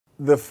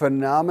The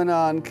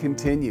phenomenon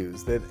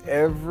continues that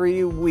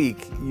every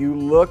week you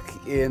look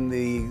in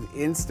the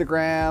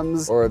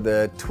Instagrams or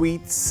the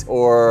tweets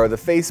or the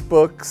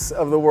Facebooks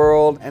of the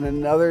world and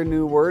another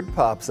new word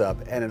pops up,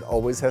 and it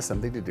always has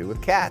something to do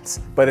with cats.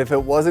 But if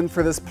it wasn't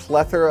for this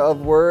plethora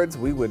of words,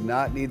 we would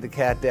not need the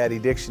Cat Daddy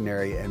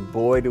Dictionary, and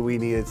boy do we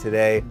need it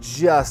today,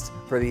 just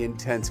for the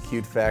intense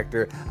cute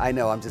factor. I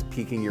know I'm just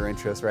piquing your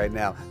interest right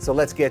now, so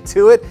let's get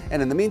to it,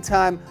 and in the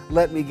meantime,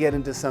 let me get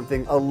into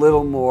something a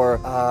little more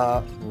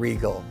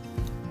regal.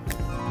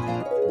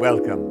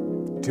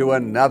 Welcome to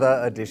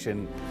another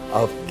edition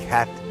of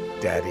Cat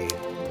Daddy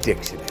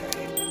Dictionary.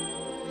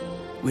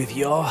 With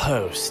your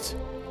host,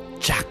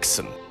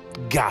 Jackson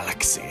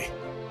Galaxy.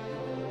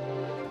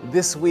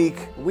 This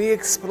week, we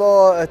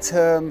explore a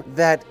term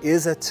that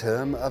is a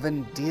term of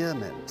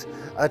endearment,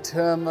 a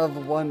term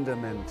of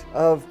wonderment,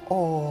 of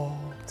awe.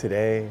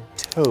 Today,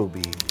 toe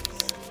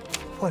beans.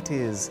 What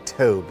is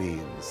toe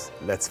beans?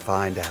 Let's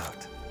find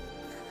out.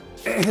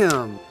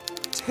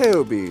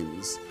 Toe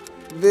beans.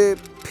 The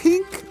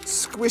pink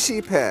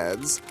squishy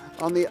pads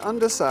on the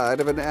underside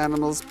of an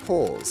animal's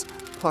paws,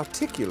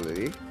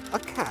 particularly a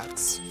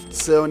cat's,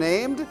 so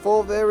named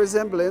for their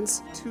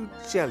resemblance to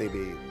jelly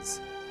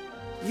beans.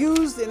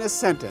 Used in a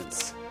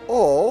sentence,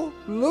 or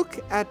look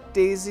at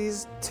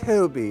Daisy's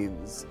toe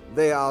beans.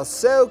 They are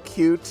so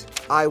cute,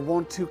 I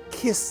want to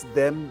kiss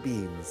them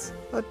beans.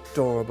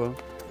 Adorable.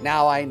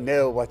 Now I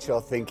know what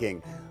you're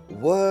thinking.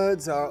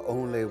 Words are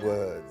only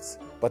words,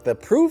 but the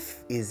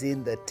proof is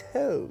in the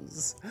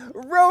toes.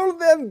 Roll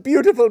them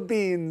beautiful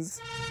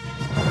beans.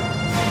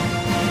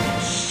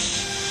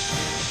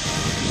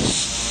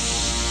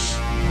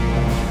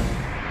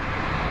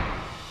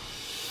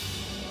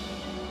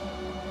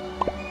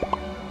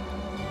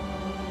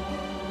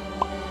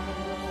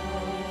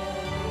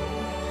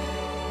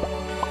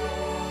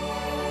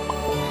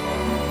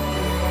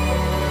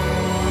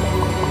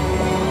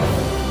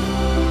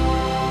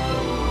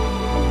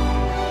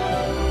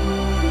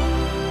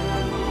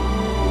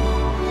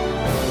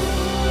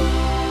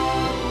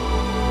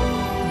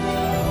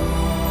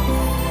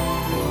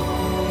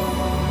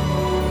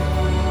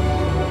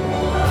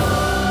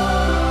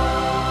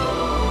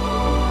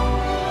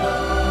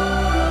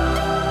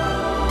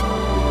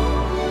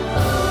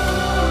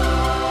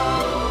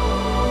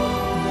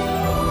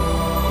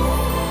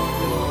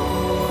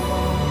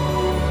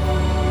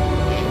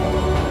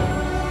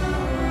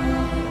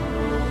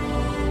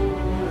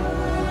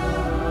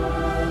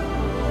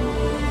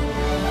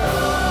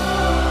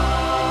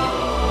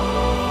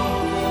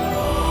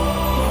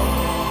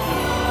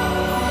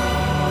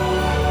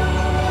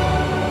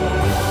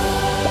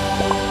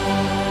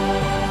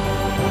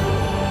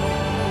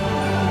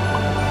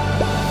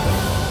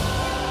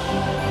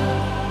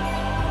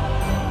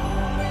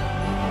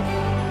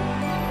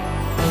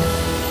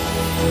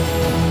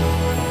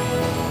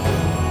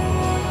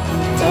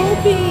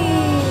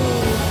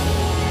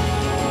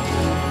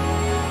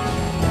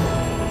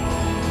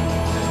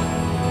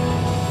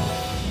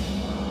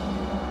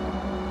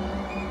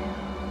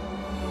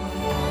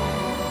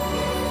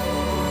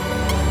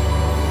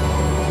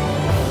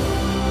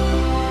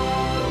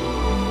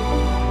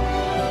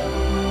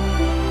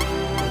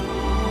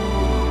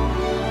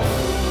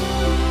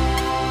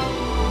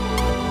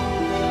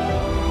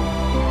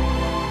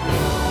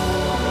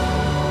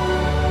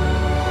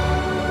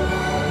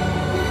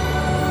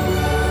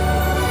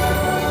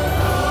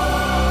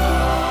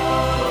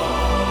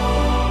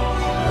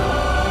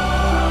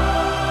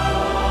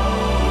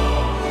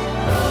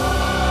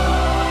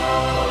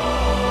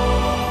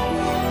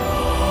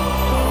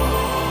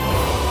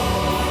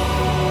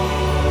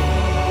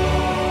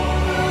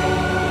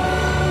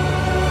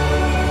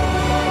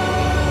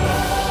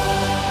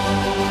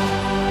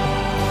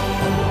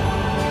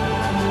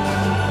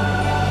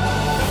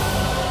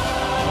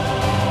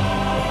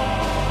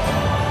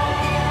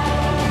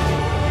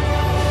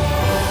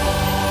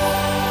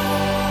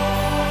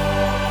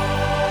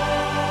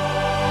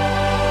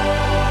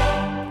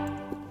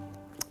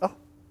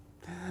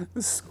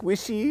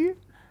 Squishy,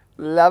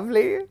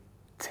 lovely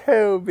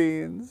toe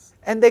beans.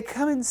 And they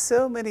come in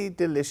so many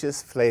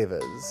delicious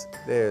flavors.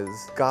 There's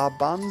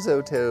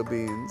garbanzo toe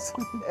beans,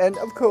 and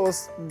of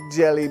course,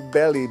 jelly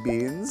belly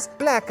beans,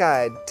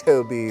 black-eyed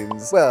toe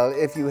beans. Well,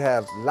 if you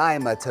have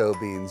lima toe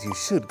beans, you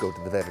should go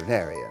to the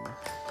veterinarian.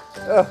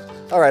 Oh,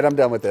 all right, I'm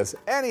done with this.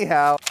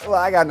 Anyhow, well,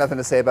 I got nothing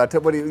to say about toe.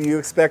 What do you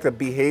expect a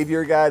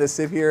behavior guy to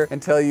sit here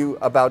and tell you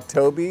about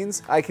toe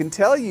beans? I can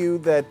tell you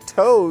that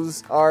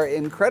toes are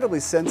incredibly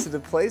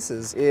sensitive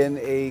places in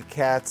a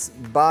cat's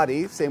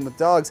body. Same with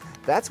dogs.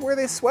 That's where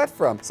they sweat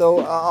from. So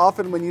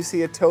often when you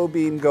see a toe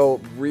bean go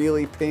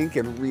really pink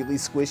and really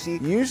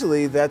squishy,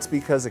 usually that's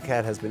because a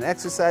cat has been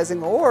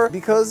exercising or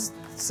because,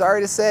 sorry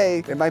to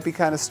say, they might be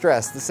kind of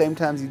stressed. The same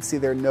times you'd see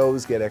their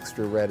nose get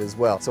extra red as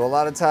well. So a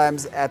lot of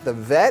times at the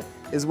vet,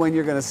 is when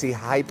you're gonna see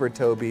hyper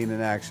toe bean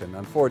in action.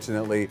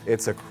 Unfortunately,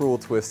 it's a cruel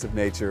twist of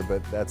nature,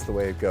 but that's the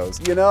way it goes.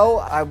 You know,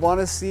 I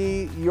wanna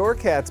see your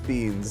cat's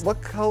beans.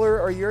 What color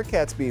are your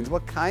cat's beans?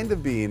 What kind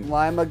of bean?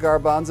 Lima,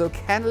 garbanzo,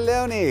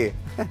 cannelloni.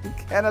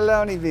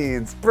 Cannelloni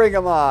beans. Bring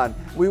them on.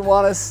 We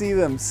want to see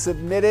them.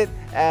 Submit it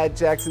at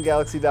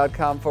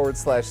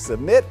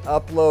jacksongalaxy.com/submit.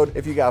 Upload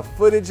if you got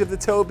footage of the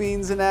toe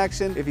beans in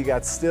action, if you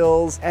got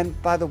stills. And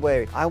by the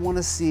way, I want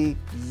to see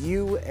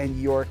you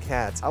and your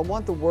cats. I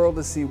want the world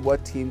to see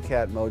what Team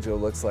Cat Mojo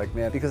looks like,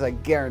 man, because I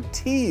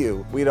guarantee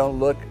you we don't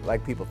look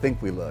like people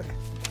think we look.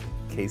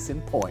 Case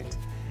in point.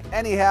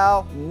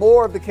 Anyhow,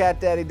 more of the Cat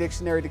Daddy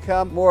Dictionary to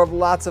come, more of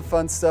lots of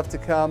fun stuff to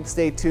come.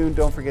 Stay tuned,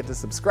 don't forget to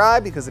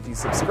subscribe, because if you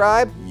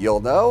subscribe, you'll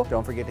know.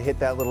 Don't forget to hit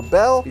that little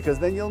bell, because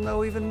then you'll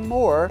know even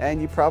more,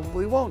 and you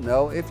probably won't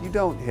know if you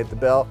don't hit the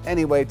bell.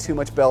 Anyway, too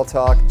much bell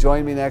talk.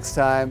 Join me next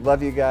time.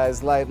 Love you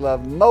guys, light,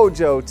 love,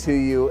 mojo to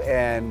you,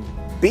 and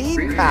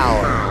bean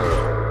power!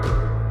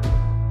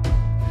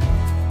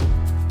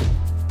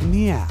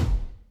 Meow.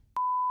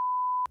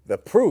 The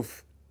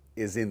proof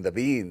is in the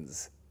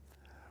beans.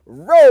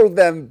 Roll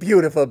them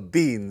beautiful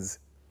beans.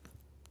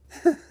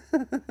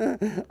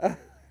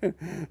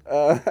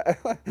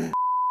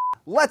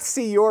 Let's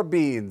see your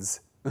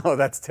beans. Oh,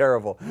 that's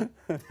terrible.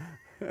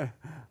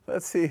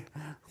 Let's see.